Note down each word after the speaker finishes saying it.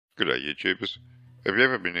G'day YouTubers. Have you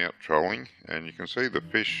ever been out trolling and you can see the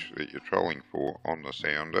fish that you're trolling for on the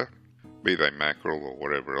sounder, be they mackerel or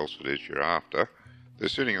whatever else it is you're after? They're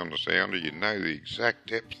sitting on the sounder, you know the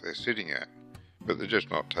exact depth they're sitting at, but they're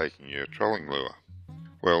just not taking your trolling lure.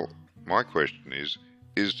 Well, my question is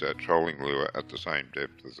that trolling lure at the same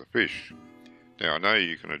depth as the fish? Now I know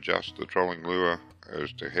you can adjust the trolling lure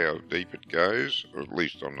as to how deep it goes, or at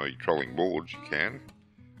least on the trolling boards you can.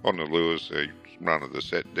 On the lures they run at a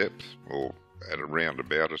set depth, or at around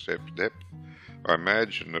about a set depth. I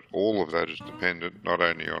imagine that all of that is dependent not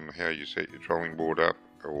only on how you set your trolling board up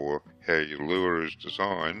or how your lure is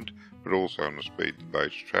designed, but also on the speed the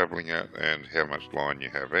boat's travelling at and how much line you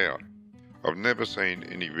have out. I've never seen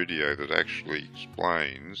any video that actually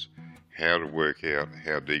explains how to work out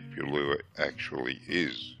how deep your lure actually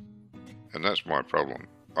is. And that's my problem.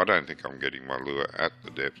 I don't think I'm getting my lure at the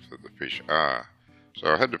depth that the fish are. So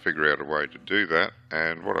I had to figure out a way to do that,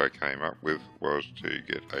 and what I came up with was to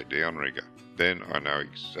get a downrigger. Then I know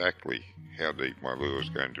exactly how deep my lure is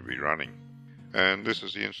going to be running. And this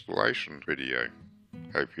is the installation video.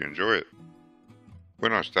 Hope you enjoy it.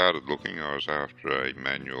 When I started looking, I was after a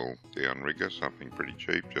manual downrigger, something pretty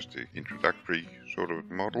cheap, just an introductory sort of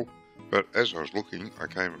model. But as I was looking, I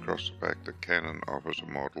came across the fact that Canon offers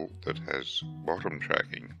a model that has bottom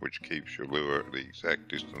tracking, which keeps your lure at the exact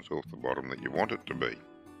distance off the bottom that you want it to be.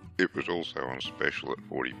 It was also on special at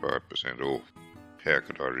 45% off. How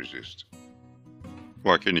could I resist?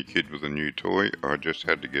 Like any kid with a new toy, I just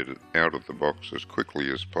had to get it out of the box as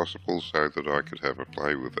quickly as possible so that I could have a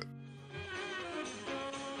play with it.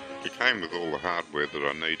 It came with all the hardware that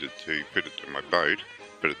I needed to fit it to my boat,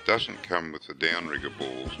 but it doesn't come with the downrigger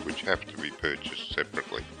balls, which have to be purchased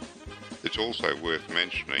separately. It's also worth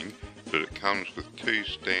mentioning that it comes with two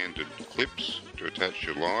standard clips to attach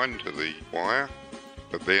your line to the wire,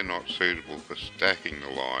 but they're not suitable for stacking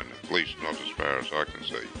the line, at least not as far as I can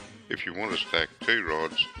see. If you want to stack two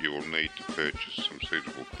rods, you will need to purchase some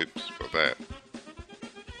suitable clips for that.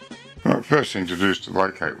 Right, first thing to do is to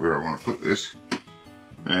locate where I want to put this,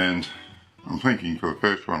 and I'm thinking for the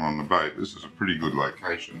first one on the boat, this is a pretty good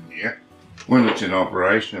location here. When it's in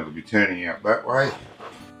operation, it'll be turning out that way.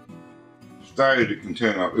 Stowed, it can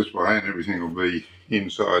turn up this way and everything will be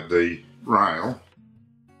inside the rail.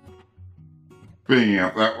 Being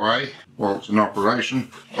out that way, while it's in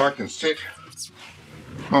operation, I can sit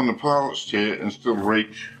on the pilot's chair and still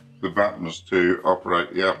reach the buttons to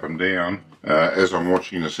operate the up and down as I'm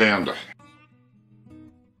watching the sounder.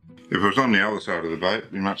 If it was on the other side of the boat,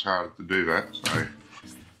 it'd be much harder to do that, so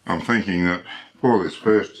I'm thinking that for this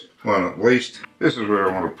first one at least, this is where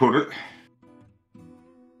I want to put it.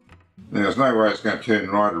 Now there's no way it's going to turn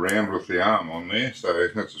right around with the arm on there, so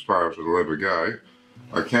that's as far as it'll ever go.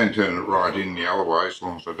 I can turn it right in the other way as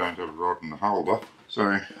long as I don't have a rod in the holder.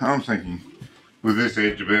 So I'm thinking with this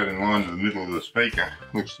edge about in line to the middle of the speaker,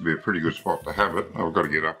 looks to be a pretty good spot to have it. I've got to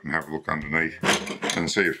get up and have a look underneath and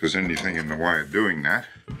see if there's anything in the way of doing that.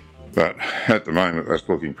 But at the moment that's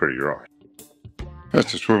looking pretty right.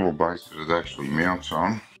 That's the swivel base that it actually mounts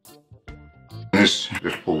on. This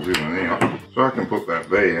just pulls in and out, so I can put that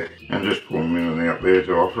there and just pull them in and out there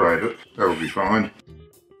to operate it. That'll be fine.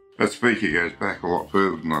 That speaker goes back a lot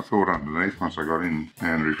further than I thought underneath once I got in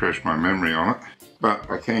and refreshed my memory on it. But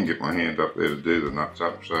I can get my hand up there to do the nuts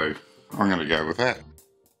up, so I'm going to go with that.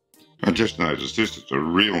 I just noticed this, it's a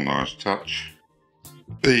real nice touch.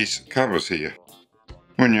 These covers here,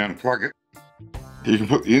 when you unplug it, you can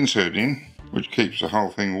put the insert in, which keeps the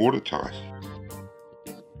whole thing watertight.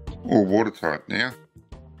 All watertight now.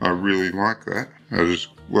 I really like that. It is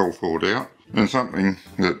well thought out. And something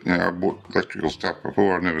that, you know, I bought electrical stuff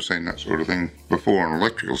before. I've never seen that sort of thing before on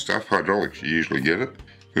electrical stuff. Hydraulics, you usually get it,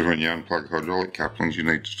 because when you unplug hydraulic couplings, you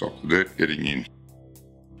need to stop the dirt getting in.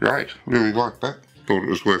 Great, really like that. Thought it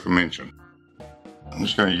was worth a mention. I'm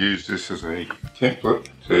just going to use this as a template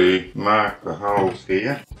to mark the holes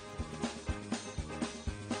here.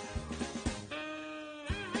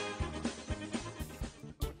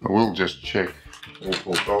 I will just check all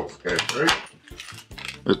four bolts go through.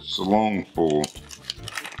 It's the long bore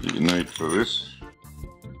that you need for this.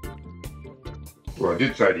 Well, I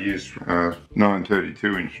did say to use a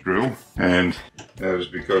 932-inch drill, and that was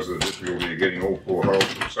because of the difficulty of getting all four holes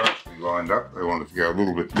precisely lined up. They wanted to go a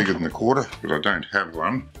little bit bigger than a quarter, but I don't have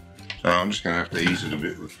one. So I'm just going to have to ease it a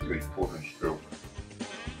bit with the 1/4-inch drill.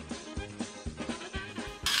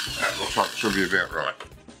 That looks like it should be about right.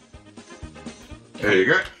 There you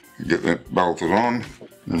go. Get that bolted on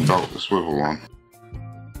and bolt the swivel on.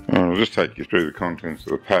 I'll just take you through the contents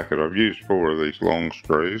of the packet. I've used 4 of these long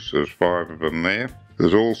screws. There's 5 of them there.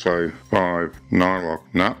 There's also 5 nylock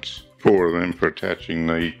nuts 4 of them for attaching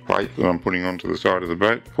the plate that I'm putting onto the side of the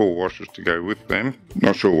boat, 4 washers to go with them.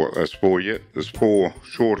 Not sure what that's for yet. There's 4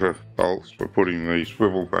 shorter bolts for putting the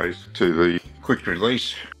swivel base to the quick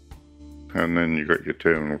release, and then you've got your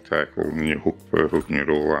terminal tackle and your hook for hooking it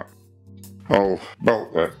all up. I'll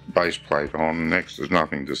bolt that base plate on next. There's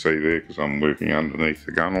nothing to see there because I'm working underneath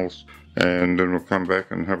the gunnels, and then we'll come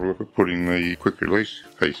back and have a look at putting the quick release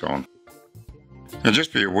piece on. Now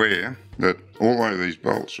just be aware that although these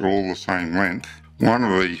bolts are all the same length, one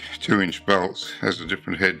of the 2-inch bolts has a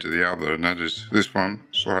different head to the other, and that is this one,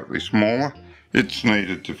 slightly smaller. It's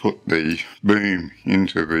needed to put the boom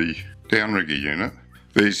into the downrigger unit.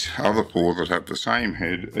 These other 4 that have the same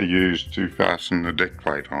head are used to fasten the deck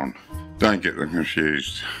plate on. Don't get them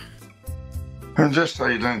confused. And just so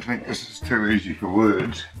you don't think this is too easy for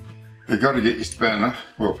words, you've got to get your spanner.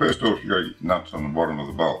 Well, first off, you've got to get your nuts on the bottom of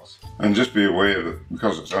the bolts. And just be aware that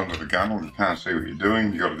because it's under the gunnel, you can't see what you're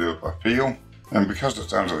doing. You've got to do it by feel. And because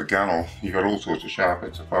it's under the gunnel, you've got all sorts of sharp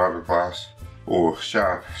bits of fiberglass or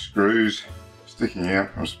sharp screws sticking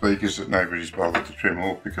out from speakers that nobody's bothered to trim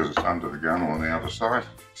off because it's under the gunnel on the other side.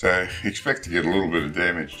 So expect to get a little bit of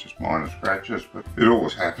damage, just minor scratches, but it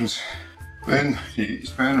always happens. Then you get your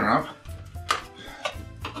spanner up.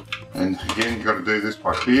 And again, you've got to do this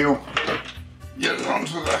by feel. Get it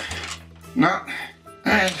onto the nut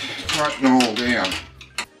and tighten them all down.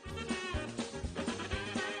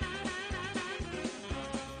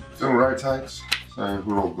 Still rotates, so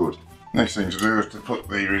we're all good. Next thing to do is to put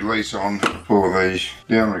the release on for the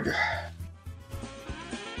downrigger.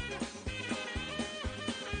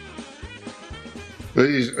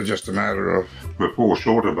 These are just a matter of the 4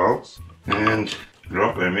 shorter bolts, and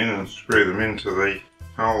drop them in and screw them into the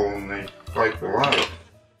hole in the plate below.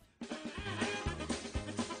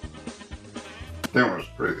 Don't want to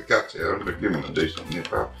screw the guts out, but give them a decent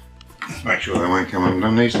nip up. Make sure they won't come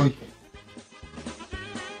undone easily.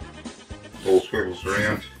 All swivels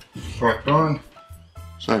around quite fine.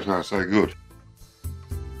 So far so good.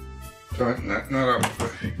 Tighten that nut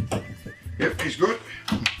up. Yep, he's good.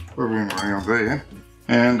 Put him around there.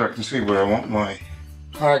 And I can see where I want my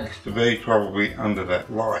plug to be, probably under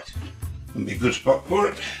that light. It'll be a good spot for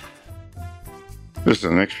it. This is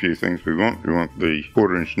the next few things we want. We want the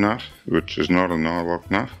 1/4-inch nut, which is not a nylock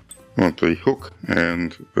nut. We want the hook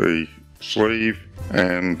and the sleeve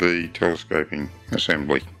and the telescoping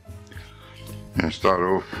assembly. And start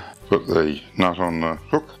off, put the nut on the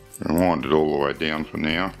hook and wind it all the way down for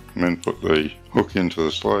now, and then put the hook into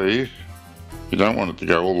the sleeve. You don't want it to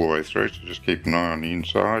go all the way through, so just keep an eye on the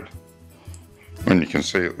inside. When you can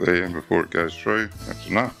see it there before it goes through, that's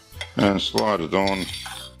enough. And slide it on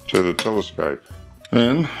to the telescope.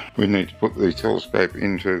 Then we need to put the telescope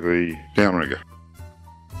into the downrigger.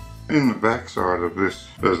 In the back side of this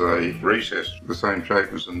there's a recess the same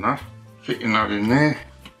shape as the nut. Fit your nut in there.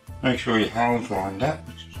 Make sure your hole's lined up,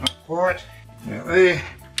 which is not quite. Out there.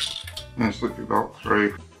 And slip your bolt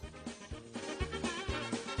through.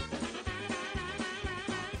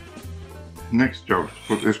 Next job is to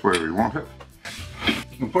put this where we want it.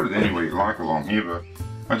 You can put it anywhere you like along here, but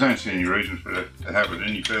I don't see any reason for it to have it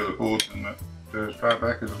any further forward than that, as far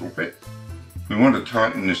back as it will fit. We want to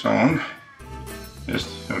tighten this on,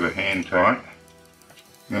 just have a hand tight.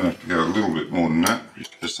 I'm going to have to go a little bit more than that,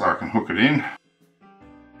 just so I can hook it in.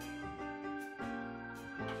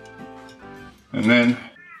 And then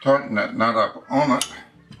tighten that nut up on it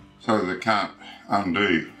so that it can't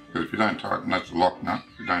undo. Because if you don't tighten, that's a lock nut.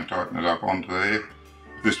 If you don't tighten it up onto there,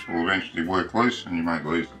 this will eventually work loose and you may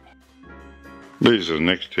lose it. These are the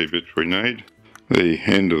next 2 bits we need. The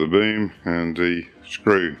end of the boom and the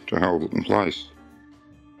screw to hold it in place.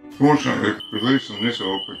 Fortunately, if we loosen this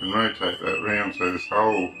off, we can rotate that round so this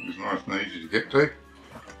hole is nice and easy to get to.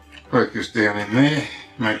 Poke this down in there,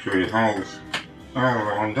 make sure your holes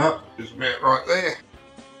are lined up, just about right there.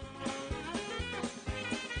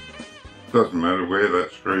 Doesn't matter where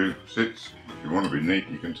that screw sits. If you want to be neat,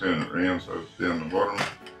 you can turn it around so it's down the bottom.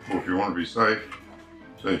 Or if you want to be safe,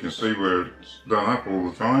 so you can see where it's done up all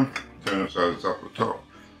the time, turn it so it's up the top.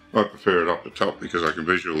 I prefer it up the top because I can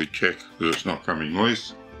visually check that it's not coming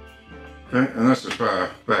loose. Okay, and that's as far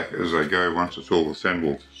back as they go once it's all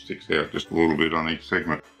assembled. Sticks out just a little bit on each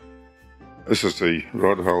segment. This is the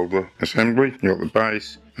rod holder assembly. You've got the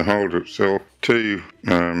base, the holder itself, 2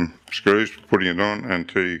 screws for putting it on, and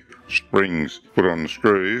 2 springs put on the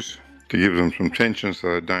screws to give them some tension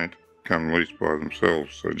so they don't come loose by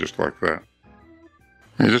themselves, so just like that.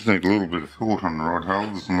 You just need a little bit of thought on the rod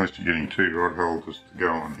holders, unless you're getting 2 rod holders to go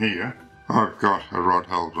on here. I've got a rod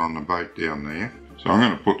holder on the boat down there, so I'm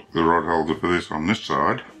going to put the rod holder for this on this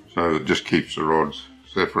side, so that it just keeps the rods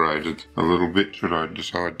separated a little bit should I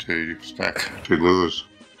decide to stack two lures.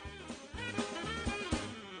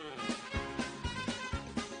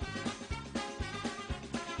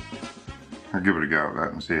 I'll give it a go at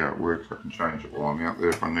that and see how it works. I can change it while I'm out there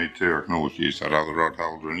if I need to. I can always use that other rod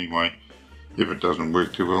holder anyway, if it doesn't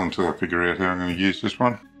work too well until I figure out how I'm going to use this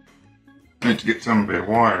one. Need to get some of our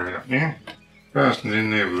wire out now. Fasten it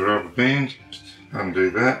in there with a rubber band. Just undo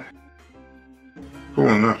that. Pull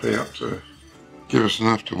enough out to give us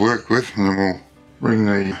enough to work with, and then we'll bring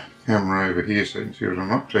the camera over here so you can see what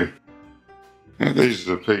I'm up to. Now these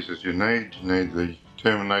are the pieces you need. You need the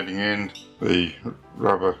terminating end, the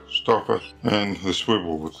rubber stopper, and the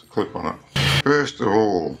swivel with the clip on it. First of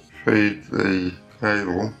all, feed the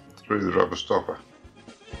cable through the rubber stopper.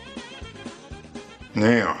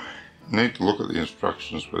 Now, you need to look at the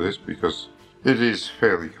instructions for this because it is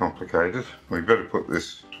fairly complicated. We better put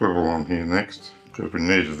this swivel on here next because we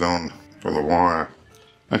need it on for the wire.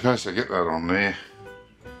 Okay, so get that on there.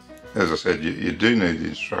 As I said, you do need the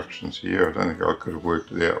instructions here. I don't think I could have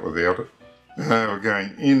worked it out without it. We're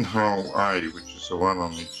going in hole A, which is the one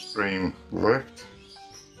on the extreme left,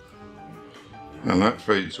 and that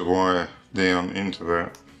feeds the wire down into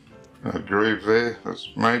that groove there that's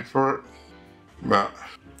made for it. But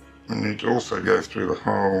we need to also go through the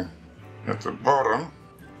hole at the bottom,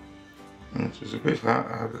 which is a bit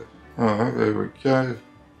harder. Oh, there we go.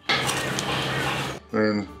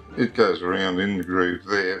 Then it goes around in the groove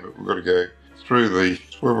there, but we've got to go through the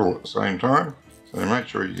swivel at the same time. So make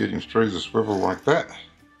sure you're getting through the swivel like that.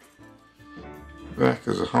 Back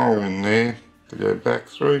there's a hole in there to go back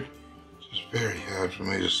through. It's just very hard for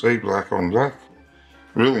me to see black on black.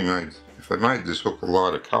 Really made, if they made this hook a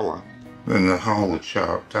lighter colour, then the hole would show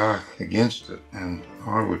up dark against it, and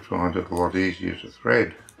I would find it a lot easier to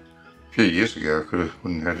thread. A few years ago I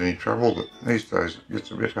wouldn't have had any trouble, but these days it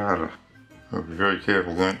gets a bit harder. So be very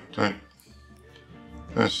careful, don't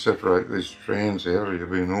separate these strands out or you'll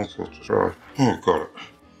be in all sorts of strife. Oh, got it.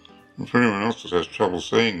 And for anyone else that has trouble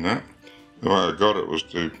seeing that, the way I got it was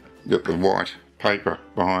to get the white paper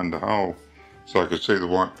behind the hole so I could see the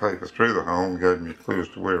white paper through the hole and gave me a clue as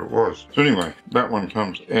to where it was. So anyway, that one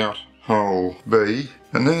comes out hole B,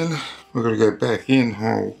 and then we've got to go back in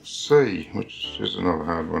hole C, which is another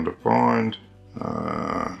hard one to find.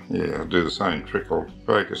 Yeah, I'll do the same trick. I'll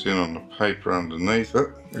focus in on the paper underneath it,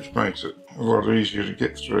 which makes it a lot easier to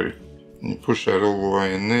get through. And you push that all the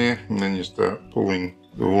way in there, and then you start pulling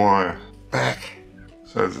the wire back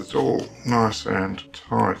so that it's all nice and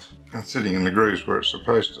tight and sitting in the grooves where it's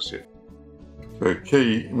supposed to sit. So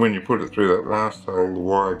key, when you put it through that last hole, the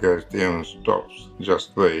wire goes down and stops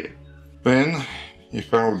just there. Then you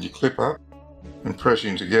fold your clip up and press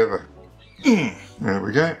in together. There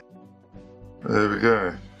we go. There we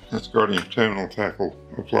go. That's got him terminal tackle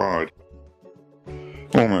applied.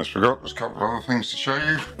 Almost forgot, there's a couple of other things to show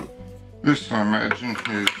you. This, I imagine,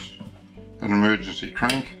 is an emergency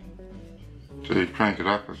crank to crank it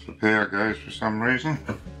up if the power goes for some reason.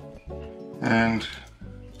 And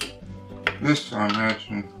this, I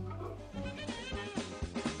imagine,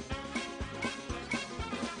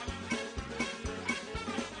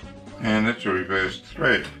 and it's a reversed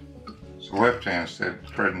thread. It's a left-hand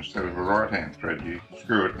thread instead of a right-hand thread. You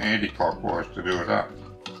screw it anti-clockwise to do it up.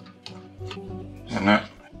 And that,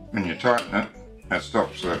 when you tighten it, that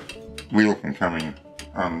stops the wheel from coming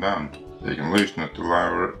undone. So you can loosen it to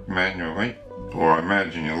lower it manually, or I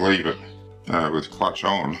imagine you leave it with clutch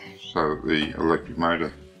on so that the electric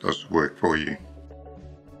motor does the work for you.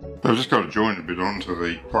 I've just got to join a bit onto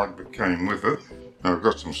the plug that came with it. Now I've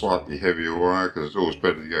got some slightly heavier wire because it's always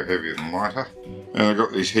better to go heavier than lighter. And I've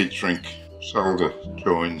got these heat shrink solder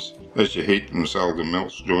joins. As you heat them, the solder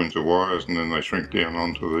melts, joins the wires, and then they shrink down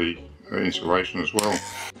onto the insulation as well.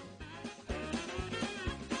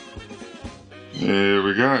 There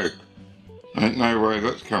we go. Ain't no way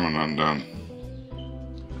that's coming undone.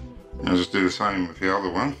 I'll just do the same with the other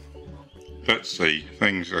one. That's the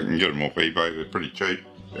things, I can get them off eBay, they're pretty cheap.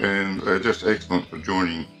 And they're just excellent for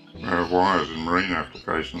joining wires in marine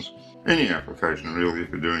applications. Any application really, if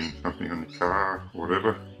you're doing something on your car or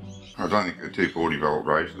whatever. I don't think they're 240 volt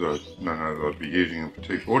rated. I don't know that I'd be using them for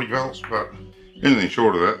 240 volts, but anything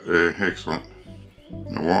short of that, they're excellent.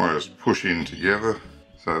 The wires push in together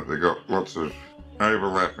so that they've got lots of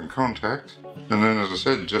overlap and contact. And then, as I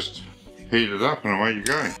said, just heat it up and away you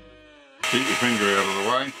go. Keep your finger out of the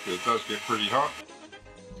way, because it does get pretty hot.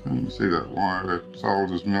 And you can see that wire, that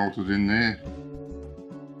solder's melted in there.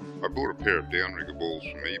 I bought a pair of Downrigger balls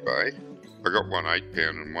from eBay. I got one 8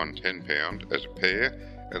 pound and one 10 pound as a pair,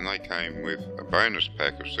 and they came with a bonus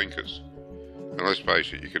pack of sinkers. And let's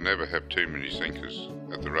face it, you can never have too many sinkers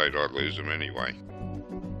at the rate I lose them anyway.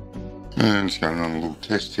 And just going to run a little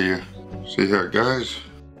test here, see how it goes.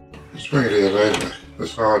 Swing it out over the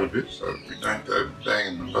side a bit so that we don't go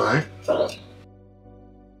bang in the bay.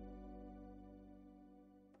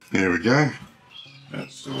 There we go.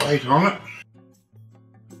 That's the weight on it.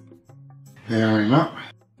 Power him up.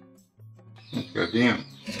 Let's go down.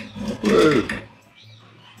 Woo!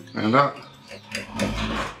 And up.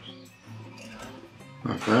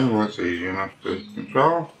 Okay, well that's easy enough to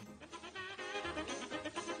control.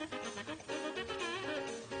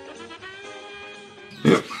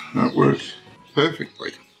 Yep, that works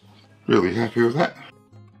perfectly. Really happy with that.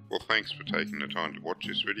 Well, thanks for taking the time to watch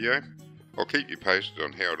this video. I'll keep you posted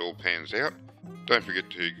on how it all pans out. Don't forget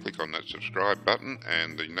to click on that subscribe button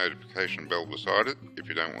and the notification bell beside it if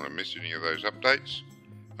you don't want to miss any of those updates.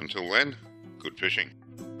 Until then, good fishing.